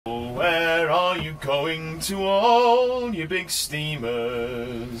are you going to all you big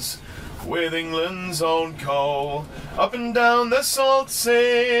steamers with England's own coal up and down the salt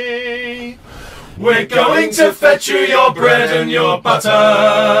sea? We're going to fetch you your bread and your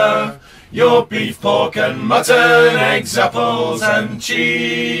butter, your beef, pork and mutton, eggs, apples and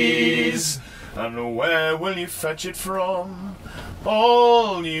cheese. And where will you fetch it from,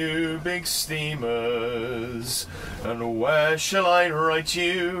 all you big steamers? And where shall I write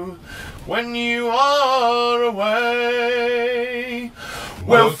you when you are away?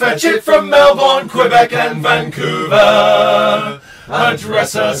 We'll fetch it from Melbourne, Quebec and Vancouver.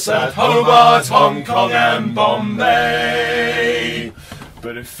 Address us at Hobart, Hong Kong and Bombay.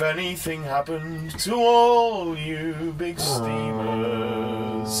 But if anything happened to all you big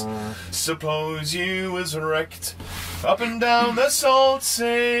steamers, suppose you was wrecked up and down the salt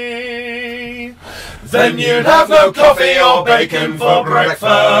sea, then you'd have no coffee or bacon for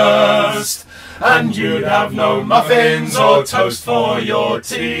breakfast, and you'd have no muffins or toast for your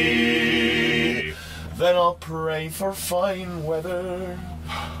tea. Then I'll pray for fine weather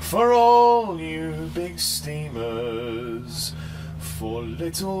for all you big steamers, for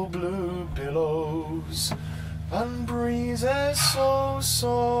little blue billows and breezes so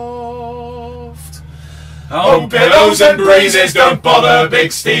soft. Oh, billows and breezes don't bother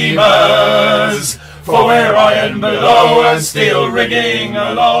big steamers, for we're iron below and steel rigging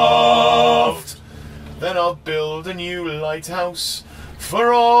aloft. Then I'll build a new lighthouse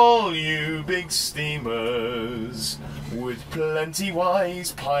for all you big steamers, with plenty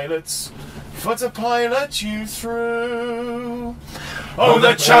wise pilots for to pilot you through. Oh,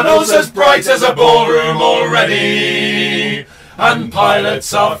 the channel's as bright as a ballroom already, and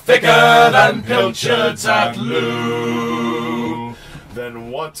pilots are thicker than pilchards at loo. Then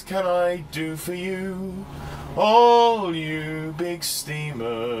what can I do for you, all you big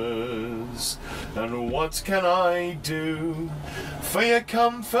steamers? And what can I do for your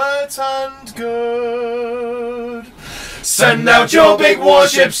comfort and good? Send out your big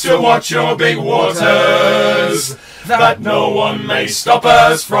warships to watch your big waters, that no one may stop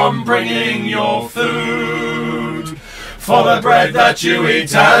us from bringing your food. For the bread that you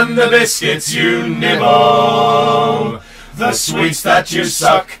eat and the biscuits you nibble, the sweets that you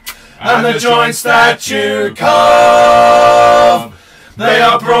suck and the joints that you carve, they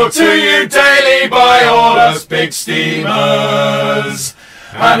are brought to you daily by all us big steamers.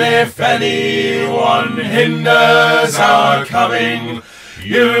 And if anyone hinders our coming,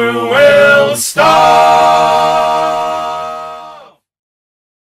 you will starve.